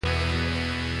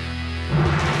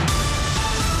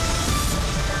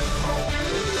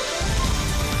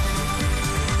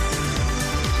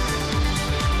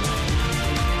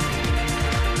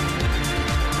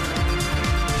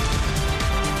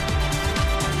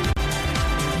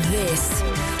This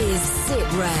is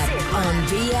SITREP on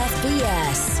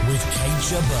BFBS with Kate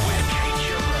Jabbar.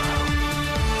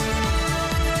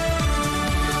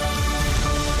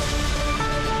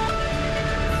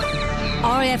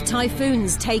 RAF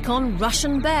Typhoons take on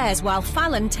Russian bears while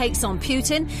Fallon takes on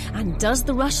Putin. And does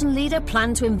the Russian leader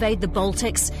plan to invade the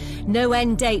Baltics? No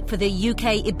end date for the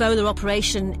UK Ebola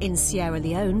operation in Sierra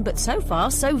Leone, but so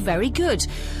far so very good.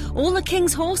 All the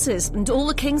king's horses and all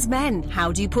the king's men,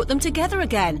 how do you put them together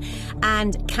again?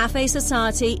 And Cafe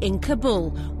Society in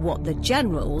Kabul, what the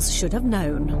generals should have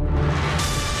known.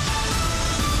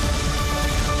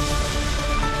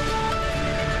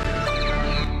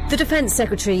 The Defence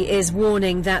Secretary is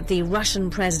warning that the Russian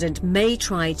president may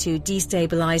try to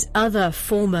destabilise other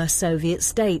former Soviet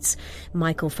states.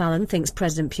 Michael Fallon thinks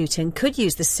President Putin could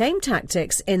use the same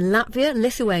tactics in Latvia,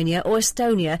 Lithuania or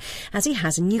Estonia as he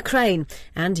has in Ukraine.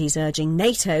 And he's urging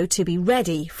NATO to be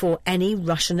ready for any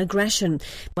Russian aggression.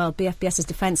 Well, BFBS's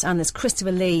defence analyst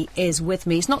Christopher Lee is with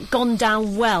me. It's not gone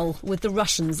down well with the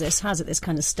Russians, has it, this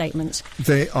kind of statement?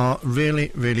 They are really,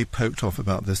 really poked off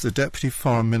about this. The Deputy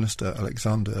Foreign Minister,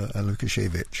 Alexander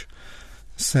Lukashevich,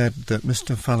 said that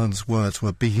Mr. Fallon's words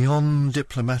were beyond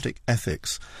diplomatic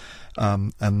ethics,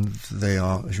 and they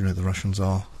are, as you know, the Russians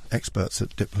are experts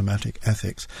at diplomatic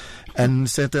ethics, and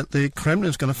said that the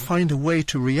Kremlin's going to find a way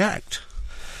to react.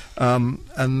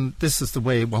 And this is the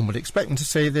way one would expect them to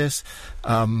say this,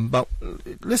 but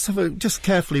let's have just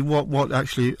carefully what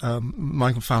actually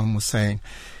Michael Fallon was saying.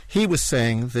 He was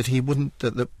saying that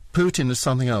that Putin is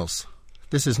something else.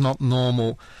 This is not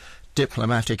normal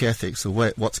diplomatic ethics,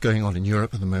 what's going on in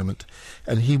Europe at the moment,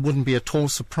 and he wouldn't be at all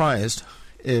surprised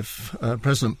if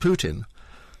President Putin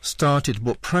started to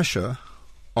put pressure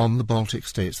on the Baltic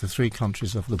states, the three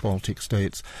countries of the Baltic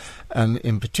states, and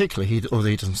in particular, although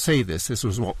he doesn't say this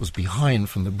was what was behind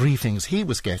from the briefings he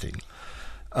was getting.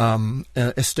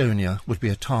 Estonia would be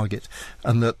a target,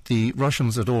 and that the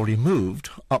Russians had already moved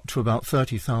up to about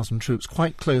 30,000 troops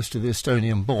quite close to the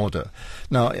Estonian border.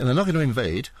 Now, they're not going to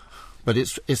invade, but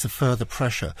it's a further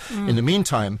pressure. In the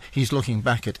meantime, he's looking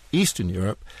back at Eastern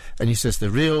Europe, and he says the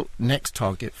real next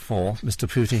target for Mr.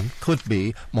 Putin could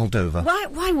be Moldova.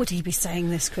 Why would he be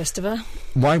saying this, Christopher?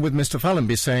 Why would Mr. Fallon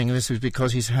be saying this? Is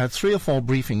because he's had 3 or 4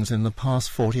 briefings in the past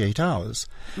 48 hours,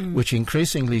 which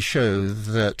increasingly show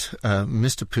that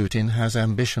Mr. Putin has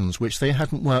ambitions which they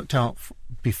hadn't worked out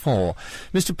before.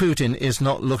 Mr. Putin is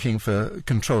not looking for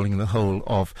controlling the whole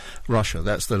of Russia.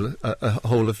 That's the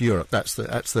whole of Europe. That's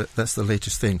the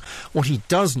latest thing. What he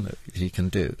does know that he can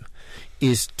do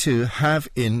is to have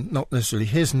in not necessarily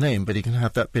his name, but he can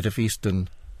have that bit of eastern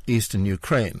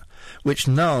Ukraine, which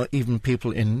now even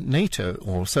people in NATO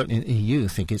or certainly in the EU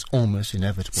think is almost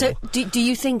inevitable. So do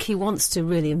you think he wants to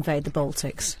really invade the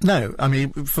Baltics? No, I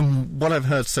mean, from what I've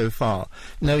heard so far,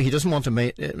 no, he doesn't want to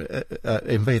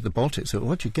invade the Baltics. So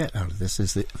what you get out of this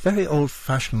is the very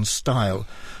old-fashioned style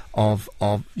of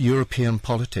European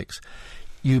politics.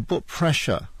 You put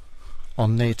pressure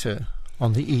on NATO,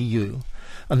 on the EU,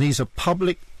 and these are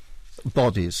public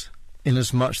bodies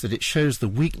inasmuch that it shows the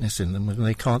weakness in them when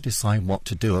they can't decide what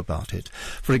to do about it.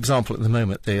 For example, at the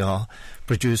moment they are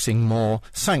producing more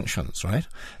sanctions, right?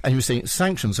 And you see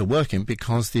sanctions are working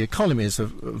because the economies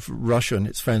of Russia and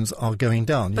its friends are going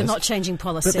down. But not changing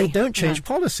policy. But they don't change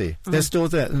policy. They're still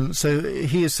there. And so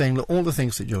he is saying that all the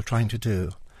things that you're trying to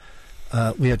do,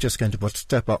 we are just going to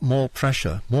step up more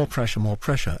pressure, and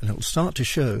it will start to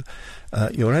show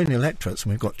your own electorates,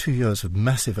 and we've got 2 years of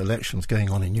massive elections going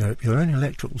on in Europe, your own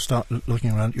electorate will start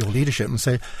looking around at your leadership and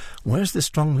say, where's the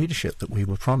strong leadership that we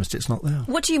were promised? It's not there.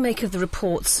 What do you make of the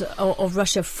reports of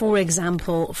Russia, for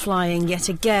example, flying yet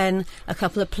again a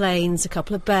couple of planes, a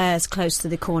couple of bears close to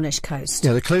the Cornish coast?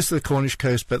 Yeah, they're close to the Cornish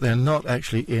coast, but they're not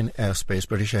actually in airspace,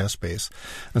 British airspace.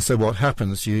 And so what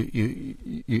happens,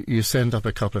 you send up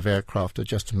a couple of aircraft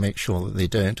just to make sure that they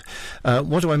don't.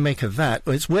 What do I make of that?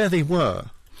 Well, it's where they were.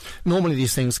 Normally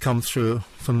these things come through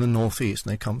from the northeast,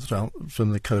 and they come through from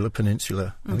the Kola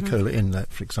Peninsula, and the Kola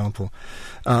Inlet, for example.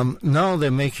 Now they're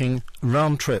making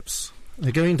round trips.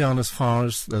 They're going down as far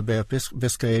as the Bay of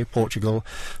Biscay, Portugal.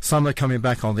 Some are coming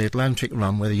back on the Atlantic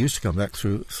run, where they used to come back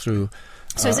through.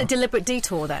 So is it a deliberate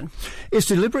detour then? It's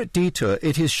deliberate detour.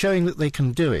 It is showing that they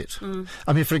can do it.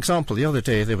 I mean, for example, the other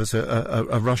day there was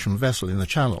a Russian vessel in the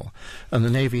Channel, and the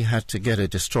Navy had to get a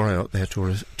destroyer out there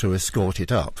to escort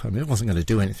it up. I mean, it wasn't going to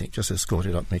do anything, just escort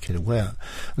it up, make it aware.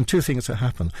 And 2 things that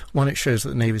happen. One, it shows that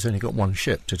the Navy's only got 1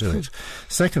 ship to do it.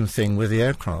 Second thing with the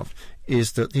aircraft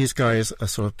is that these guys are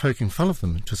sort of poking fun of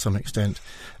them to some extent,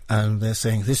 and they're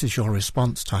saying, this is your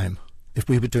response time. If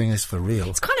we were doing this for real.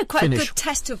 It's kind of quite a good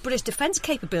test of British defence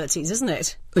capabilities, isn't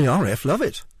it? The RAF love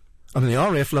it. I mean, the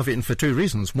RAF love it for two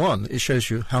reasons. One, it shows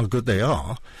you how good they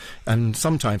are, and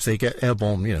sometimes they get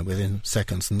airborne, within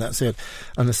seconds, and that's it.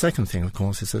 And the second thing, of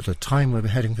course, is at a time where we're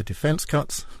heading for defence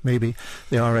cuts, maybe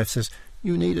the RAF says,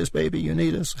 you need us, baby, you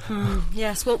need us.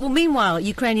 Yes, well, meanwhile,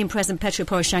 Ukrainian President Petro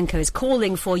Poroshenko is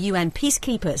calling for UN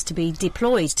peacekeepers to be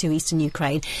deployed to eastern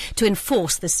Ukraine to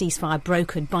enforce the ceasefire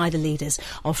brokered by the leaders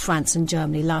of France and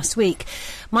Germany last week.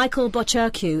 Michael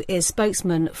Bocherkiw is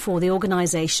spokesman for the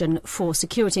Organisation for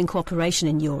Security and Cooperation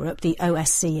in Europe, the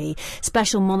OSCE,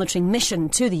 special monitoring mission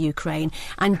to the Ukraine,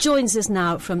 and joins us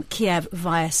now from Kiev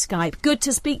via Skype. Good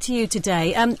to speak to you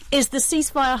today. Is the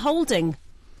ceasefire holding?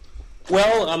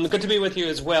 Well, good to be with you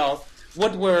as well.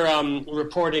 What we're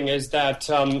reporting is that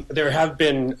there have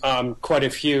been quite a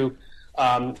few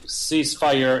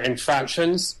ceasefire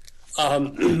infractions,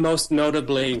 most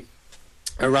notably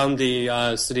around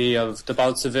the city of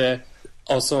Debaltseve,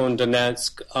 also in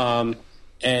Donetsk,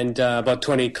 and about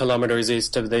 20 kilometers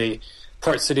east of the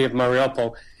port city of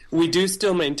Mariupol. We do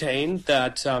still maintain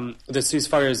that the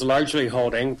ceasefire is largely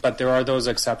holding, but there are those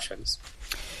exceptions.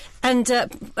 And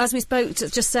as we spoke,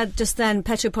 just then,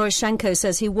 Petro Poroshenko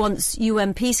says he wants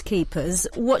UN peacekeepers.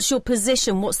 What's your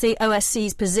position? What's the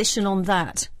OSCE's position on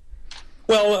that?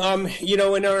 Well,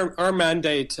 in our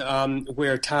mandate,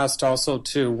 we're tasked also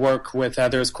to work with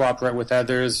others, cooperate with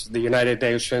others, the United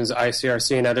Nations,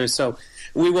 ICRC, and others. So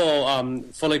we will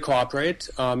fully cooperate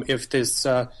if this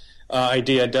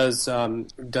idea does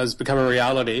become a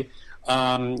reality.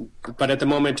 But at the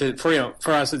moment,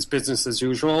 for us, it's business as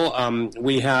usual.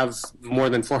 We have more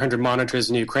than 400 monitors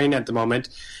in Ukraine at the moment,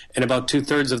 and about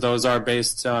 2/3 of those are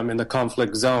based in the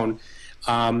conflict zone.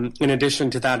 In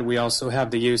addition to that, we also have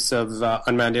the use of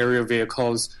unmanned aerial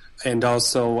vehicles, and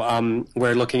also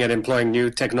we're looking at employing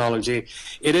new technology.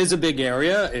 It is a big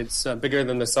area. It's bigger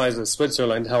than the size of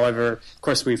Switzerland. However, of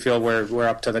course, we feel we're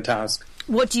up to the task.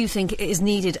 What do you think is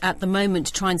needed at the moment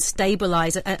to try and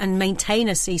stabilise and maintain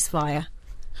a ceasefire?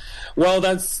 Well,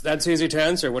 that's easy to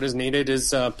answer. What is needed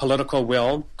is political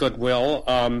will, goodwill,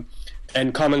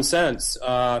 and common sense.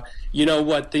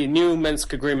 What the new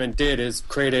Minsk agreement did is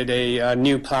created a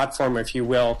new platform, if you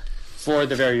will, for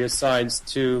the various sides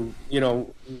to,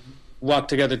 walk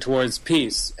together towards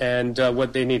peace. And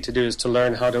what they need to do is to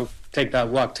learn how to take that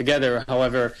walk together.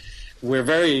 However, we're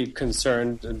very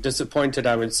concerned, disappointed,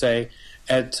 I would say,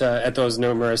 at those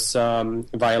numerous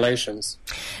violations.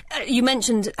 You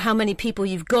mentioned how many people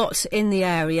you've got in the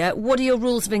area. What are your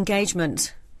rules of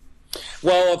engagement?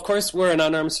 Well, of course, we're an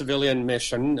unarmed civilian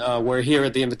mission. We're here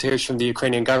at the invitation of the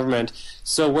Ukrainian government.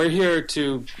 So we're here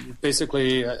to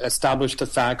basically establish the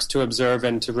facts, to observe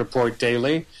and to report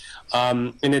daily.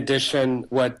 In addition,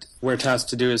 what we're tasked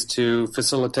to do is to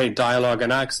facilitate dialogue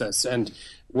and access. And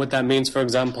what that means, for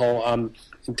example,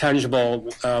 tangible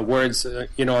words,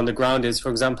 on the ground is, for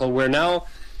example, we're now,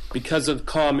 because of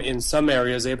calm in some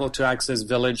areas, able to access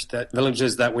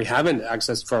villages that we haven't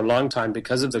accessed for a long time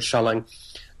because of the shelling.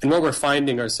 And what we're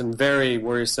finding are some very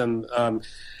worrisome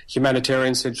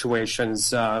humanitarian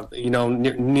situations. Near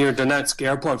Donetsk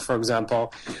airport, for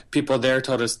example, people there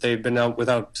told us they've been out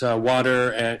without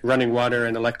running water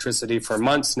and electricity for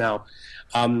months now.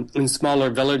 In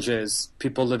smaller villages,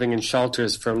 people living in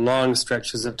shelters for long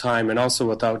stretches of time and also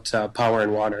without power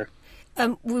and water.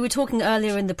 We were talking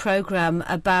earlier in the programme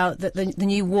about the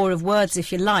new war of words,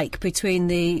 if you like, between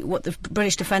what the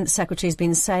British Defence Secretary has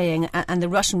been saying and the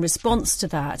Russian response to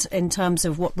that in terms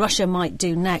of what Russia might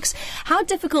do next. How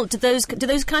difficult do those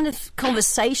kind of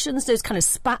conversations, those kind of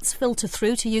spats filter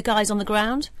through to you guys on the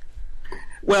ground?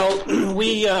 Well,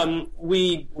 we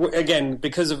again,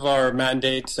 because of our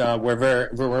mandate, we're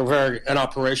very an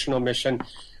operational mission.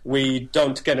 We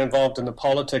don't get involved in the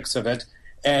politics of it,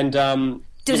 and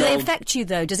does it affect you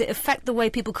though? Does it affect the way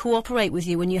people cooperate with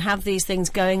you when you have these things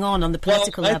going on the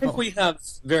political level? I think we have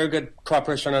very good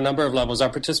cooperation on a number of levels. Our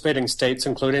participating states,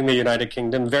 including the United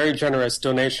Kingdom, very generous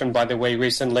donation, by the way,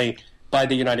 recently by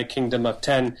the United Kingdom of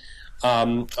 10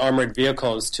 armored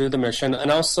vehicles to the mission. And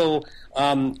also,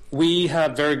 we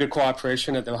have very good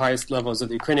cooperation at the highest levels of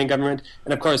the Ukrainian government.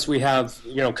 And of course, we have,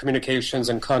 communications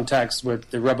and contacts with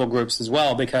the rebel groups as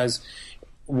well, because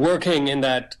working in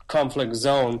that conflict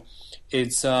zone,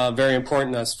 it's very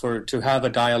important to have a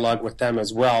dialogue with them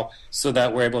as well, so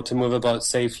that we're able to move about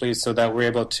safely, so that we're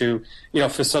able to,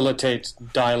 facilitate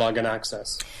dialogue and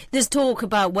access. There's talk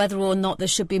about whether or not there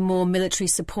should be more military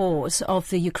support of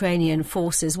the Ukrainian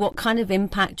forces. What kind of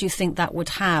impact do you think that would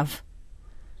have?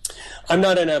 I'm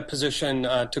not in a position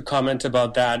to comment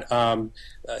about that,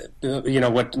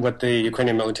 what the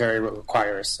Ukrainian military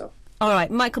requires, so. All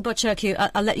right, Michael Bocherkiw,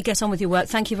 I'll let you get on with your work.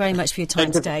 Thank you very much for your time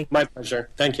today. My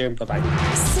pleasure. Thank you. Bye-bye.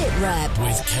 SITREP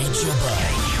with Kate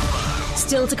Jabay.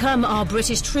 Still to come, are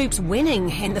British troops winning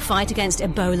in the fight against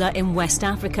Ebola in West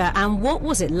Africa? And what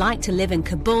was it like to live in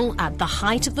Kabul at the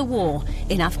height of the war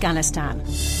in Afghanistan?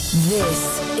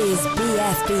 This is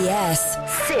BFBS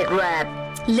SITREP.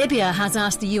 Libya has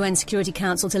asked the UN Security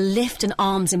Council to lift an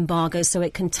arms embargo so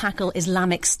it can tackle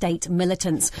Islamic State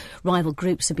militants. Rival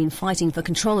groups have been fighting for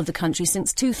control of the country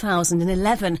since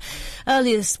 2011.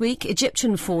 Earlier this week,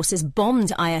 Egyptian forces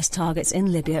bombed IS targets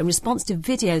in Libya in response to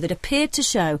video that appeared to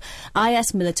show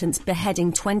IS militants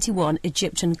beheading 21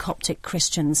 Egyptian Coptic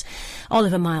Christians.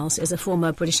 Oliver Miles is a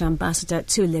former British ambassador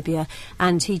to Libya,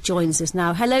 and he joins us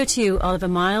now. Hello to you, Oliver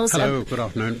Miles. Hello, good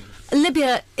afternoon.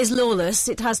 Libya is lawless.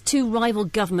 It has two rival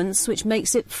governments, which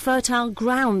makes it fertile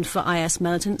ground for IS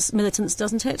militants,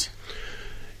 doesn't it?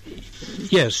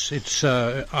 Yes, it's.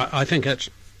 I think it's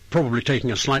probably taking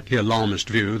a slightly alarmist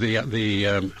view.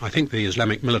 I think the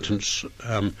Islamic militants,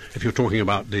 if you're talking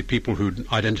about the people who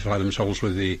identify themselves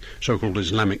with the so-called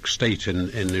Islamic State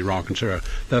in Iraq and Syria,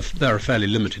 they're a fairly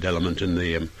limited element in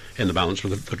the balance.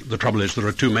 But the trouble is there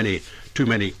are too many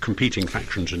competing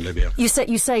factions in Libya. You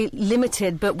say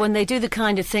limited, but when they do the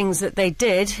kind of things that they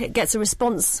did, it gets a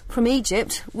response from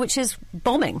Egypt, which is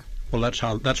bombing. Well,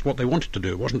 that's what they wanted to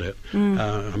do, wasn't it?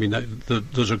 I mean,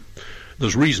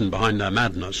 there's reason behind their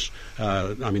madness.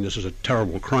 This is a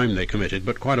terrible crime they committed,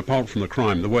 but quite apart from the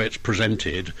crime, the way it's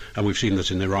presented, and we've seen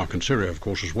this in Iraq and Syria, of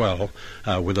course, as well,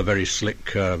 with a very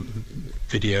slick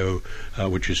video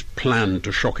which is planned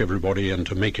to shock everybody and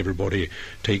to make everybody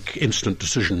take instant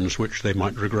decisions which they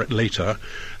might regret later.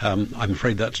 I'm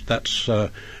afraid that's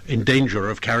in danger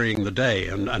of carrying the day,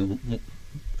 and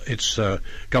it's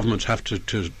governments have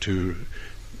to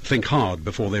think hard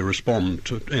before they respond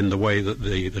in the way that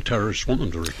the terrorists want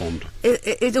them to respond.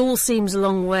 It all seems a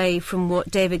long way from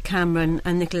what David Cameron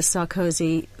and Nicolas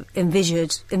Sarkozy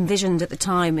envisioned at the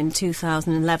time in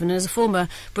 2011. As a former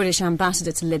British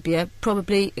ambassador to Libya,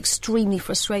 probably extremely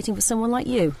frustrating for someone like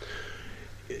you.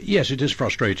 Yes, it is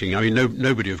frustrating. I mean,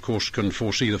 nobody, of course, can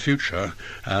foresee the future,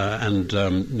 and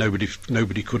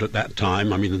nobody could at that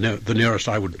time. I mean, the nearest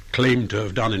I would claim to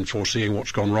have done in foreseeing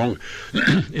what's gone wrong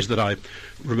is that I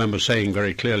remember saying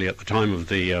very clearly at the time of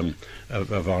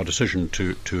of our decision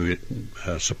to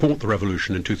support the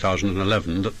revolution in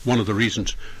 2011 that one of the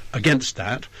reasons against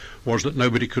that was that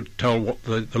nobody could tell what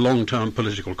the long-term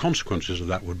political consequences of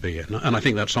that would be. And I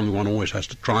think that's something one always has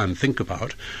to try and think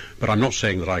about. But I'm not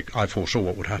saying that I foresaw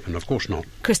what would happen. Of course not.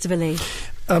 Christopher Lee.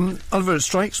 Oliver, it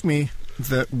strikes me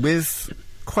that with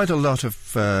quite a lot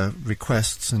of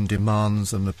requests and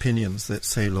demands and opinions that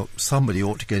say, look, somebody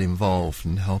ought to get involved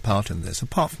and help out in this,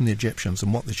 apart from the Egyptians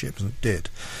and what the Egyptians did,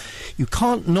 you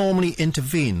can't normally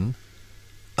intervene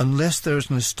unless there is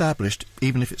an established,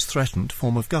 even if it's threatened,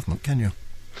 form of government, can you?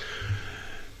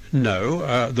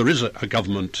 No, there is a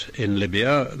government in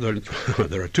Libya.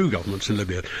 There are two governments in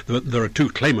Libya. There are two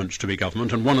claimants to be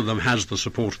government, and one of them has the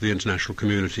support of the international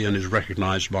community and is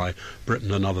recognised by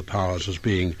Britain and other powers as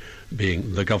being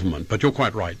the government. But you're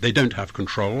quite right. They don't have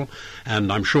control,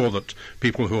 and I'm sure that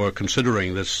people who are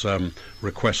considering this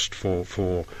request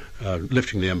for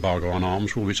lifting the embargo on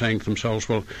arms will be saying to themselves,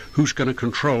 well, who's going to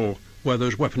control where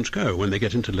those weapons go when they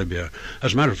get into Libya?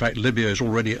 As a matter of fact, Libya is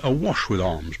already awash with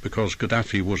arms because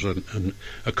Gaddafi was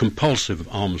a compulsive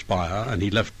arms buyer, and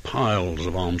he left piles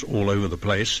of arms all over the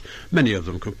place, many of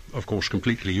them, of course,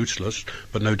 completely useless,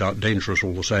 but no doubt dangerous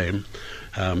all the same.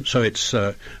 So it's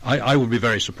I would be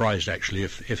very surprised, actually,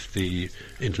 if the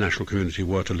international community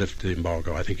were to lift the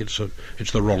embargo. I think it's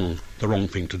the wrong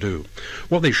thing to do.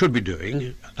 What they should be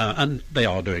doing, and they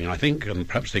are doing, I think, and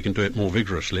perhaps they can do it more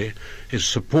vigorously, is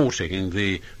supporting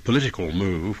the political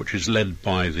move which is led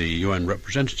by the UN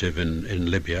representative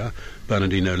in Libya,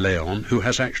 Bernardino Leon, who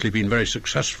has actually been very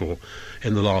successful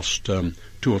in the last 2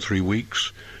 or 3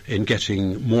 weeks in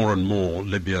getting more and more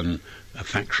Libyan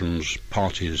factions,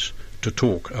 parties, to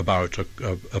talk about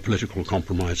a political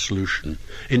compromise solution.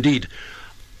 Indeed,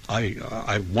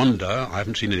 I wonder, I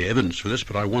haven't seen any evidence for this,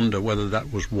 but I wonder whether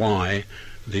that was why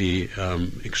the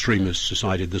extremists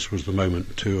decided this was the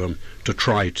moment to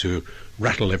try to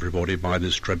rattle everybody by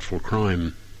this dreadful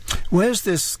crime. Where's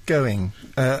this going?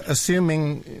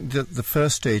 Assuming that the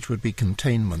first stage would be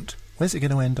containment, where's it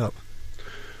going to end up?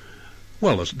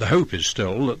 Well, the hope is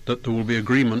still that there will be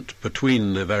agreement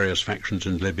between the various factions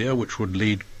in Libya, which would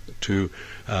lead to,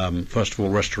 first of all,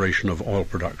 restoration of oil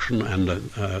production and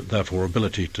therefore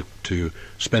ability to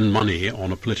spend money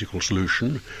on a political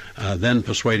solution, then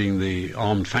persuading the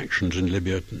armed factions in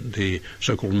Libya, the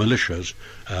so-called militias,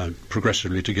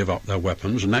 progressively to give up their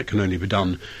weapons, and that can only be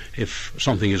done if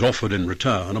something is offered in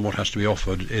return, and what has to be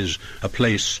offered is a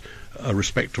place, a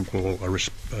respectable,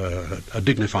 a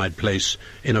dignified place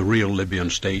in a real Libyan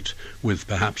state with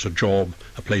perhaps a job,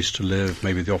 a place to live,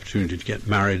 maybe the opportunity to get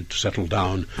married, to settle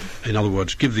down. In other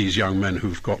words, give these young men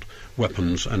who've got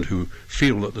weapons and who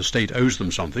feel that the state owes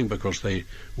them something because they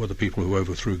were the people who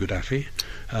overthrew Gaddafi,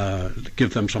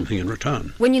 give them something in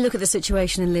return. When you look at the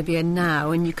situation in Libya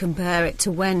now and you compare it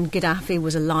to when Gaddafi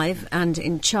was alive and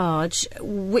in charge,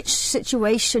 which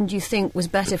situation do you think was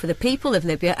better for the people of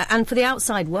Libya and for the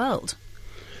outside world?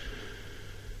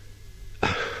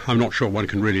 I'm not sure one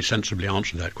can really sensibly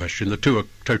answer that question. The two are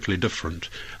totally different.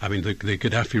 I mean, the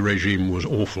Gaddafi regime was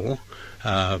awful.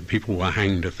 People were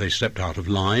hanged if they stepped out of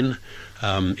line.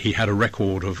 He had a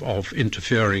record of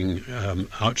interfering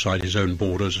outside his own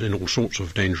borders in all sorts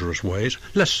of dangerous ways.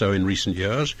 Less so in recent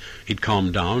years. He'd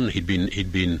calmed down. He'd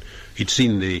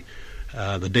seen the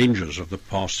dangers of the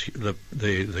past,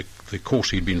 the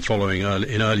course he'd been following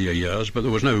in earlier years, but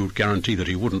there was no guarantee that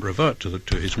he wouldn't revert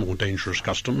to his more dangerous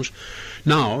customs.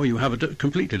 Now you have a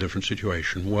completely different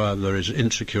situation where there is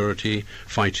insecurity,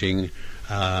 fighting,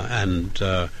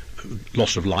 and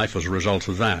loss of life as a result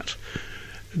of that.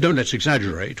 Don't let's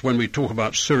exaggerate. When we talk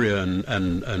about Syria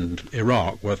and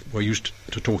Iraq, we're used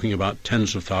to talking about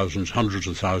tens of thousands, hundreds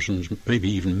of thousands, maybe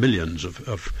even millions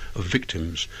of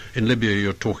victims. In Libya,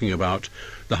 you're talking about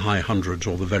the high hundreds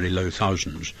or the very low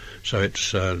thousands. So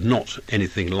it's not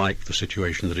anything like the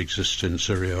situation that exists in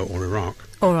Syria or Iraq.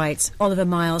 All right. Oliver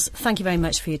Miles, thank you very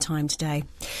much for your time today.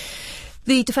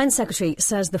 The Defence Secretary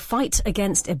says the fight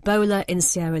against Ebola in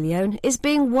Sierra Leone is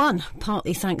being won,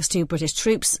 partly thanks to British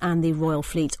troops and the Royal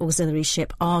Fleet auxiliary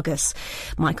ship Argus.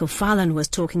 Michael Fallon was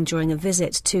talking during a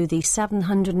visit to the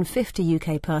 750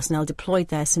 UK personnel deployed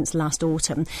there since last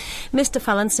autumn. Mr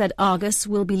Fallon said Argus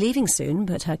will be leaving soon,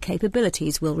 but her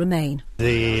capabilities will remain.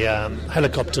 The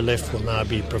helicopter lift will now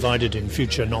be provided in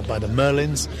future not by the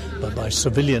Merlins, but by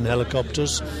civilian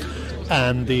helicopters.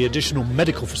 And the additional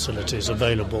medical facilities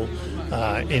available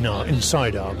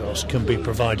inside Argos can be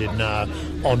provided now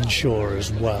onshore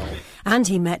as well. And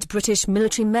he met British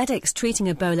military medics treating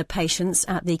Ebola patients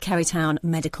at the Kerrytown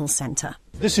Medical Centre.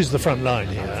 This is the front line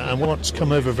here, and what's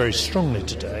come over very strongly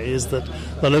today is that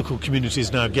the local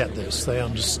communities now get this. They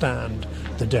understand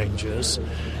the dangers,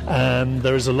 and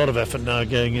there is a lot of effort now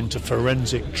going into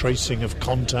forensic tracing of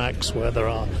contacts where there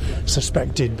are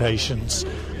suspected patients,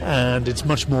 and it's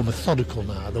much more methodical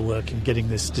now, the work in getting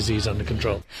this disease under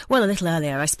control. Well, a little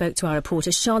earlier I spoke to our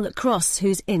reporter Charlotte Cross,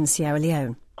 who's in Sierra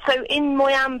Leone. So in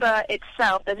Moyamba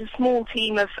itself, there's a small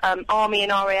team of Army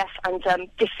and RAF and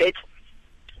DFID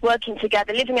working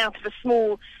together, living out of a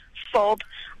small fob,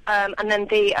 and then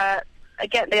they are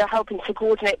helping to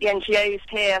coordinate the NGOs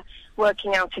here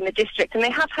working out in the district, and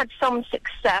they have had some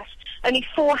success. Only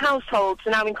 4 households are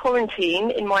now in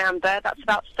quarantine in Moyamba. That's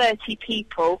about 30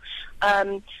 people,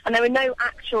 and there are no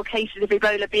actual cases of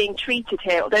Ebola being treated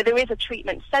here, although there is a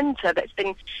treatment centre that's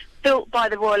been built by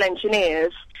the Royal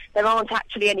Engineers. There aren't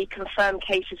actually any confirmed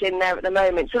cases in there at the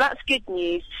moment, so that's good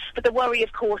news. But the worry,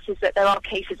 of course, is that there are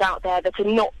cases out there that are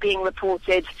not being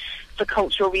reported for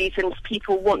cultural reasons.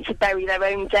 People want to bury their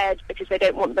own dead because they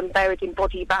don't want them buried in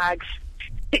body bags.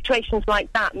 Situations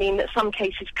like that mean that some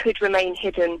cases could remain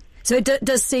hidden. So it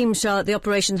does seem, Charlotte, the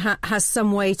operation has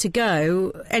some way to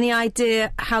go. Any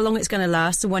idea how long it's going to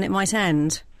last and when it might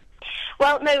end?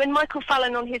 Well, no, and Michael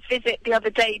Fallon on his visit the other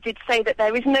day did say that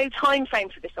there is no time frame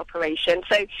for this operation,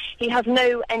 so he has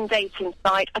no end date in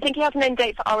sight. I think he has an end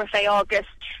date for RFA Argus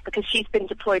because she's been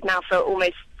deployed now for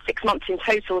almost 6 months in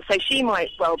total, so she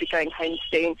might well be going home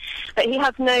soon. But he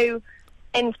has no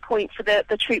end point for the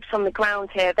troops on the ground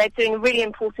here. They're doing a really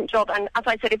important job, and as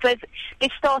I said,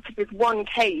 it started with one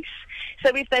case,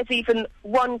 so if there's even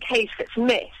one case that's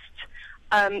missed,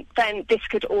 then this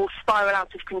could all spiral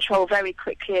out of control very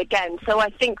quickly again. So I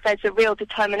think there's a real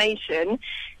determination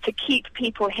to keep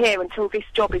people here until this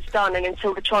job is done and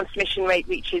until the transmission rate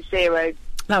reaches 0.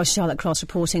 That was Charlotte Cross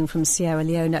reporting from Sierra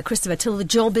Leone. Christopher, till the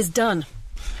job is done.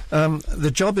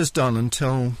 The job is done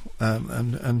until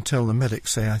the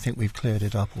medics say, I think we've cleared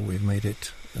it up or we've made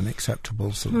it an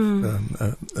acceptable sort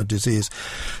of a disease.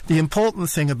 The important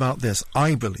thing about this,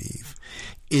 I believe,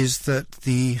 is that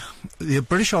the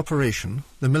British operation,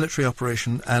 the military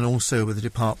operation, and also with the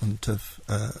Department of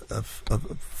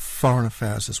Foreign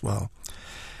Affairs as well,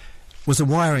 was a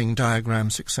wiring diagram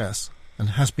success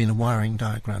and has been a wiring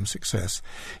diagram success.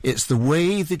 It's the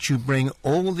way that you bring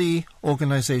all the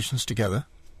organisations together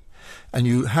and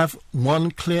you have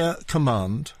one clear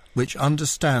command which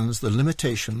understands the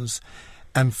limitations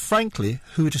and, frankly,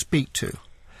 who to speak to.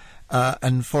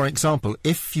 And, for example,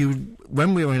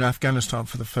 when we were in Afghanistan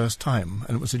for the first time,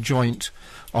 and it was a joint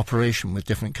operation with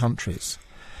different countries,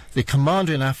 the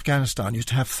commander in Afghanistan used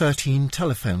to have 13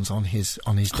 telephones on his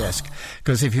desk,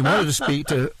 because if he wanted to speak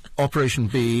to Operation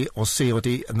B or C or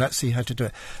D, and that's he had to do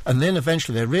it. And then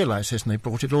eventually they realised this, and they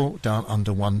brought it all down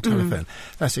under one telephone.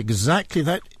 That's exactly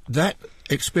that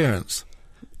experience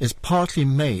is partly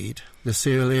made the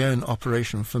Sierra Leone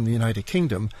operation from the United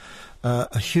Kingdom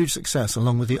a huge success,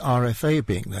 along with the RFA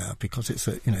being there, because it's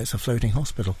a floating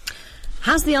hospital.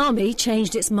 Has the Army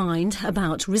changed its mind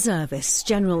about reservists?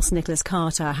 General Sir Nicholas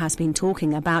Carter has been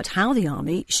talking about how the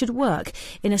Army should work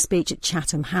in a speech at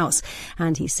Chatham House,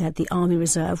 and he said the Army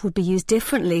Reserve would be used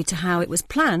differently to how it was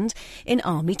planned in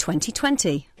Army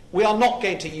 2020. We are not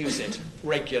going to use it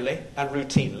regularly and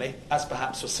routinely, as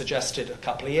perhaps was suggested a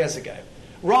couple of years ago.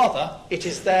 Rather, it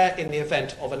is there in the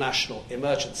event of a national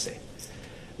emergency.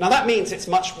 Now, that means it's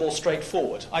much more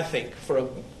straightforward, I think, for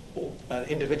an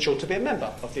individual to be a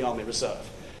member of the Army Reserve.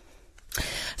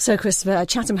 So, Christopher,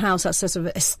 Chatham House, that's a sort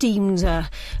of esteemed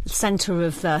centre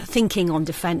of thinking on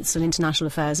defence and international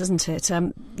affairs, isn't it?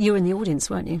 You were in the audience,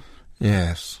 weren't you?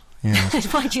 Yes.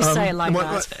 Why do you say it like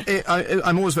that?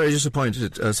 I'm always very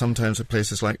disappointed sometimes at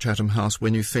places like Chatham House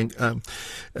when you think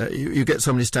you get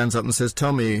somebody stands up and says,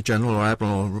 "Tell me, General or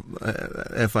Admiral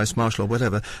or Air Vice Marshal or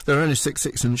whatever, there are only 6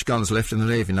 6-inch guns left in the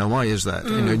Navy. Now, why is that?"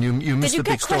 You miss the big stories. Did you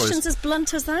get questions as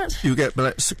blunt as that? You get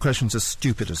questions as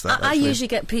stupid as that. I usually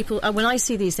get people, when I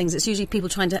see these things, it's usually people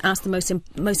trying to ask the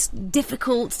most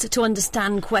difficult to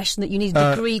understand question that you need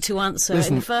a degree to answer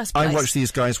in the first place. I watch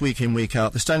these guys week in, week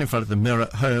out. They stand in front of the mirror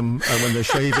at home when they're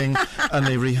shaving, and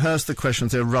they rehearse the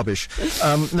questions. They're rubbish.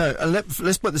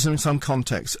 Let's put this in some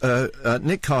context.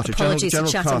 Nick Carter, Apologies General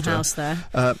to Chatham Carter, House there.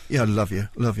 Love you,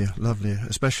 lovely.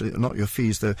 Especially not your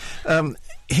fees though.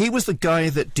 He was the guy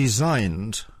that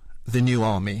designed the new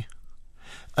army.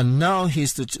 And now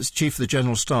he's the Chief of the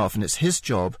General Staff, and it's his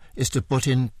job is to put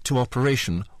into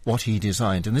operation what he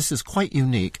designed. And this is quite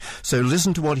unique. So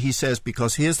listen to what he says,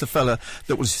 because here's the fella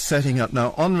that was setting up.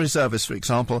 Now, on reservists, for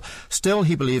example, still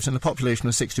he believes in a population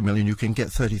of 60 million you can get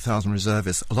 30,000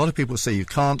 reservists. A lot of people say you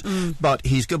can't, but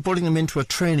he's putting them into a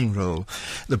training role.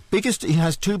 He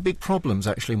has two big problems,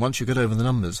 actually, once you get over the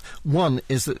numbers. One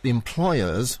is that the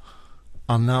employers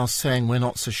are now saying we're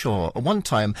not so sure. At one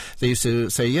time, they used to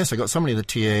say, yes, I got somebody in the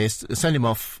TA, send him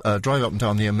off, drive up and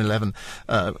down the M11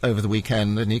 over the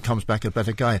weekend, and he comes back a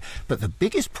better guy. But the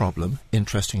biggest problem,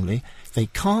 interestingly, they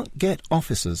can't get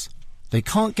officers. They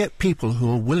can't get people who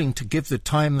are willing to give the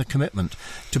time, the commitment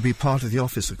to be part of the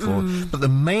officer corps. But the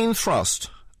main thrust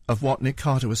of what Nick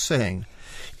Carter was saying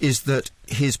is that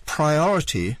his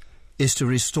priority is to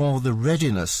restore the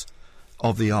readiness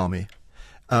of the army.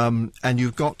 And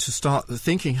you've got to start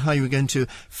thinking how you're going to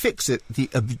fix it, the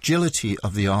agility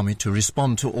of the army to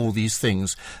respond to all these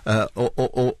things,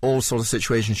 all sort of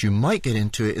situations you might get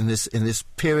into in this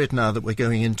period now that we're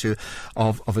going into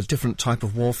of a different type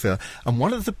of warfare. And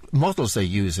one of the models they're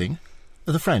using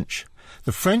are the French.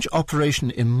 The French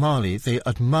operation in Mali, they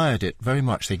admired it very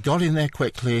much. They got in there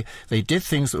quickly. They did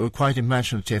things that were quite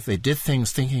imaginative. They did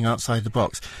things thinking outside the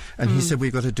box. And he said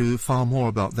we've got to do far more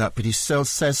about that. But he still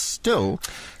says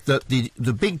that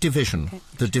the big division,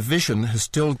 the division has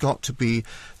still got to be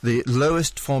the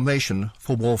lowest formation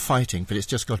for war fighting, but it's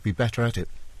just got to be better at it.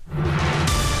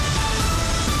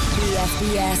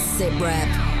 BFBS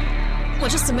SITREP. Well,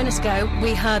 just a minute ago,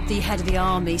 we heard the head of the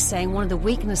army saying one of the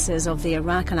weaknesses of the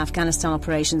Iraq and Afghanistan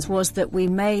operations was that we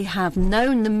may have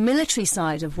known the military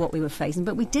side of what we were facing,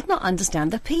 but we did not understand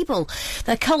the people,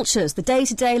 their cultures, the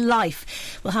day-to-day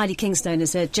life. Well, Heidi Kingstone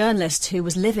is a journalist who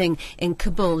was living in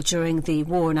Kabul during the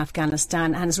war in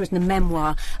Afghanistan and has written a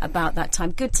memoir about that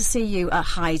time. Good to see you,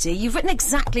 Heidi. You've written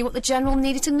exactly what the general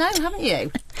needed to know, haven't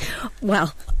you?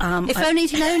 Well, if only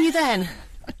he'd known you then.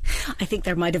 I think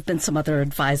there might have been some other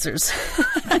advisors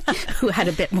who had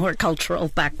a bit more cultural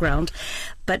background.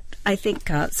 But I think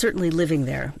certainly living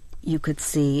there, you could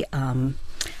see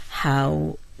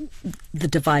how the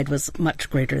divide was much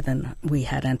greater than we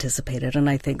had anticipated. And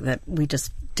I think that we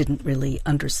just didn't really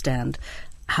understand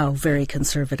how very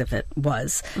conservative it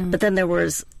was. But then there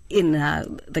was, in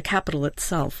the capital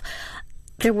itself,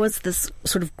 there was this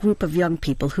sort of group of young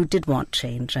people who did want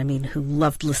change. I mean, who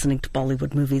loved listening to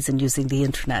Bollywood movies and using the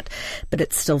internet. But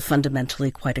it's still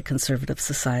fundamentally quite a conservative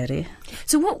society.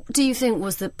 So what do you think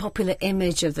was the popular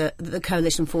image of the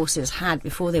coalition forces had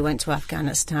before they went to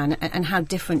Afghanistan, and how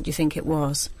different do you think it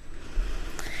was?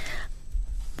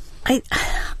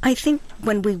 I think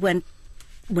when we went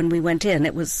when we went in,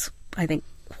 it was, I think,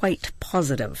 quite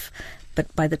positive.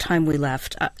 But by the time we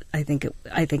left, I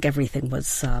think everything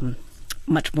was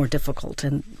much more difficult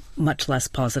and much less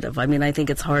positive. I mean, I think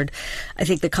it's hard. I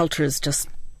think the culture is just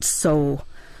so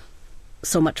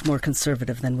much more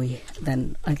conservative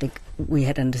than I think we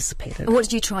had anticipated. What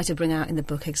did you try to bring out in the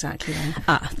book exactly then?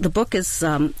 The book is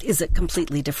a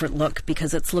completely different look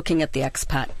because it's looking at the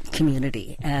expat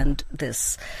community and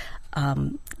this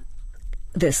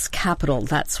capital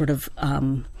that sort of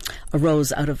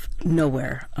arose out of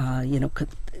nowhere.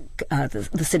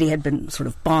 The city had been sort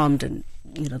of bombed and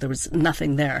there was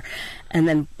nothing there. And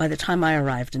then by the time I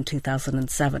arrived in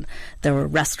 2007, there were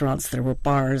restaurants, there were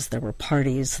bars, there were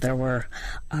parties, there were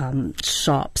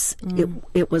shops.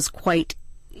 It was quite,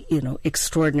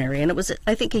 extraordinary. And it was,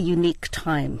 I think, a unique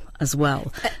time as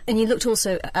well. And you looked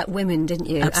also at women, didn't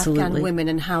you? Absolutely. Afghan women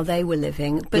and how they were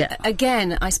living. But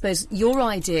again, I suppose your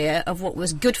idea of what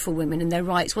was good for women and their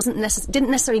rights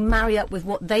didn't necessarily marry up with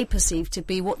what they perceived to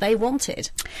be what they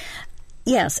wanted.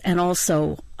 Yes, and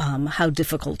also how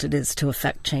difficult it is to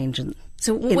affect change.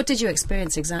 So what did you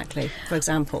experience exactly, for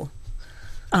example?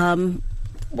 Well,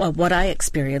 what I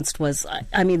experienced was,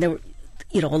 there were,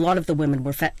 a lot of the women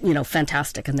were,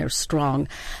 fantastic and they're strong,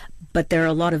 but there are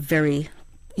a lot of very,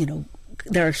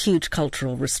 there are huge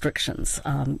cultural restrictions,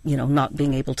 not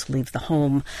being able to leave the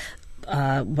home,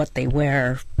 what they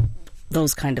wear,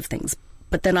 those kind of things.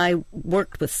 But then I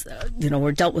worked with,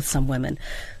 or dealt with some women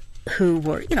who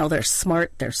were, they're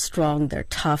smart, they're strong, they're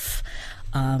tough,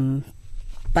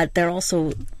 but they're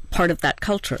also part of that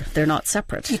culture. They're not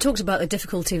separate. You talked about the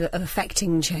difficulty of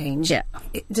affecting change. Yeah.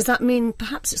 Does that mean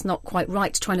perhaps it's not quite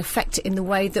right to try and affect it in the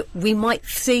way that we might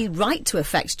see right to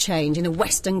affect change, in a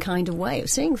Western kind of way of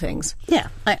seeing things? Yeah.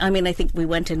 I think we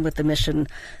went in with the mission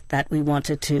that we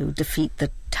wanted to defeat the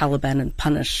Taliban and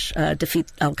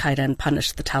defeat Al-Qaeda and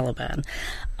punish the Taliban.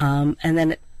 And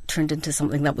then it turned into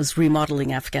something that was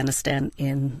remodeling Afghanistan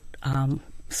in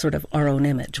sort of our own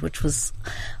image, which was,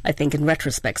 I think, in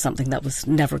retrospect, something that was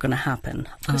never going to happen.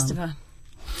 Christopher?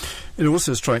 It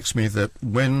also strikes me that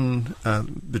when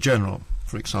the general,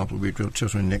 for example, we drilled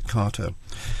children Nick Carter,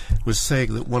 was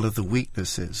saying that one of the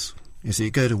weaknesses is that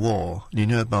you go to war and you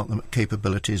know about the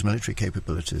capabilities, military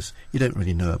capabilities, you don't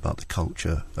really know about the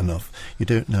culture enough, you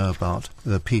don't know about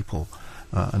the people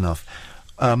enough.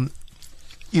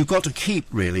 You've got to keep,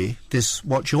 really,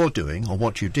 what you're doing, or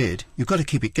what you did, you've got to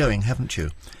keep it going, haven't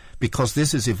you? Because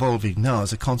this is evolving now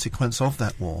as a consequence of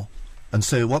that war. And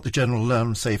so what the General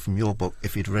learned, say, from your book,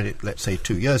 if he'd read it, let's say,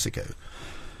 2 years ago,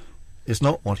 is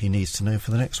not what he needs to know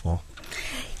for the next war.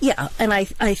 Yeah, and I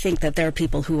think that there are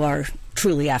people who are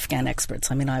truly Afghan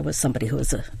experts. I mean, I was somebody who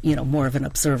was more of an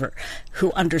observer,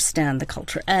 who understand the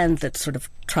culture and the sort of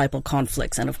tribal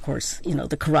conflicts, and of course,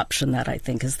 the corruption that I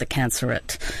think is the cancer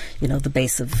at, the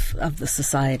base of the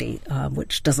society,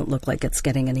 which doesn't look like it's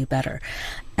getting any better,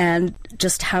 and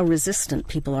just how resistant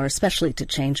people are, especially to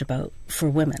change for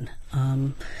women.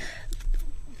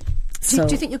 Do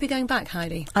you think you'll be going back,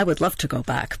 Heidi? I would love to go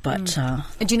back, but... And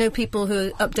do you know people who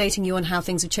are updating you on how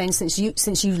things have changed since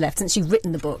you've left, since you've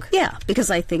written the book? Yeah,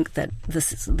 because I think that the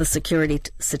security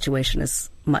situation is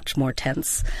much more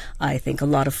tense. I think a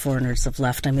lot of foreigners have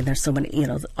left. I mean, there's so many,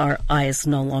 our eye is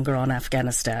no longer on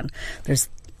Afghanistan. There's,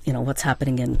 what's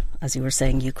happening in, as you were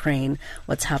saying, Ukraine,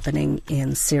 what's happening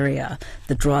in Syria,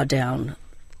 the drawdown,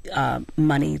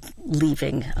 money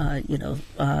leaving,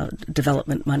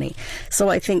 development money. So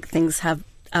I think things have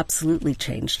absolutely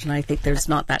changed, and I think there's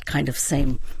not that kind of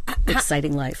same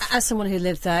exciting life. As someone who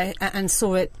lived there and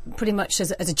saw it pretty much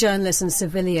as a journalist and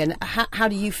civilian, how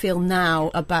do you feel now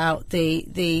about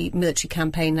the military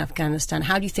campaign in Afghanistan?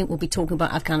 How do you think we'll be talking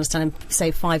about Afghanistan in,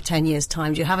 say, 5-10 years'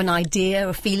 time? Do you have an idea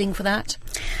or feeling for that?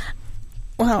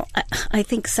 Well, I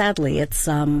think sadly it's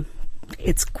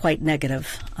quite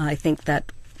negative. I think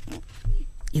that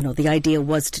the idea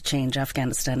was to change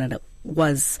Afghanistan, and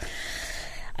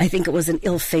I think it was an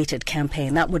ill-fated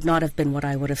campaign. That would not have been what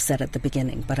I would have said at the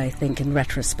beginning, but I think in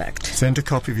retrospect... Send a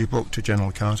copy of your book to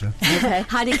General Carter.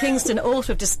 Heidi Kingston,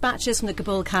 author of Dispatches from the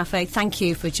Kabul Cafe, thank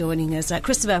you for joining us.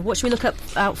 Christopher, what should we look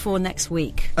out for next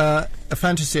week? A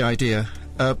fantasy idea.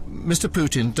 Mr.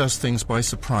 Putin does things by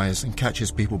surprise and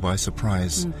catches people by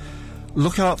surprise.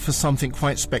 Look out for something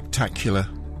quite spectacular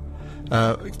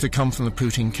to come from the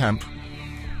Putin camp.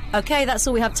 OK, that's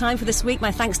all we have time for this week.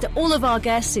 My thanks to all of our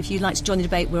guests. If you'd like to join the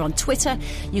debate, we're on Twitter.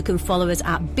 You can follow us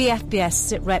at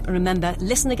BFBS-SitRep. And remember,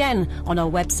 listen again on our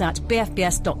website,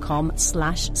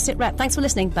 bfbs.com/sitrep. Thanks for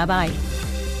listening. Bye-bye.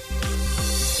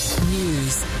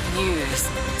 News,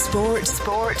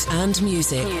 sport and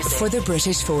music for the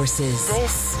British Forces.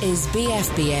 This is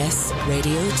BFBS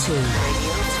Radio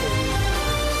 2.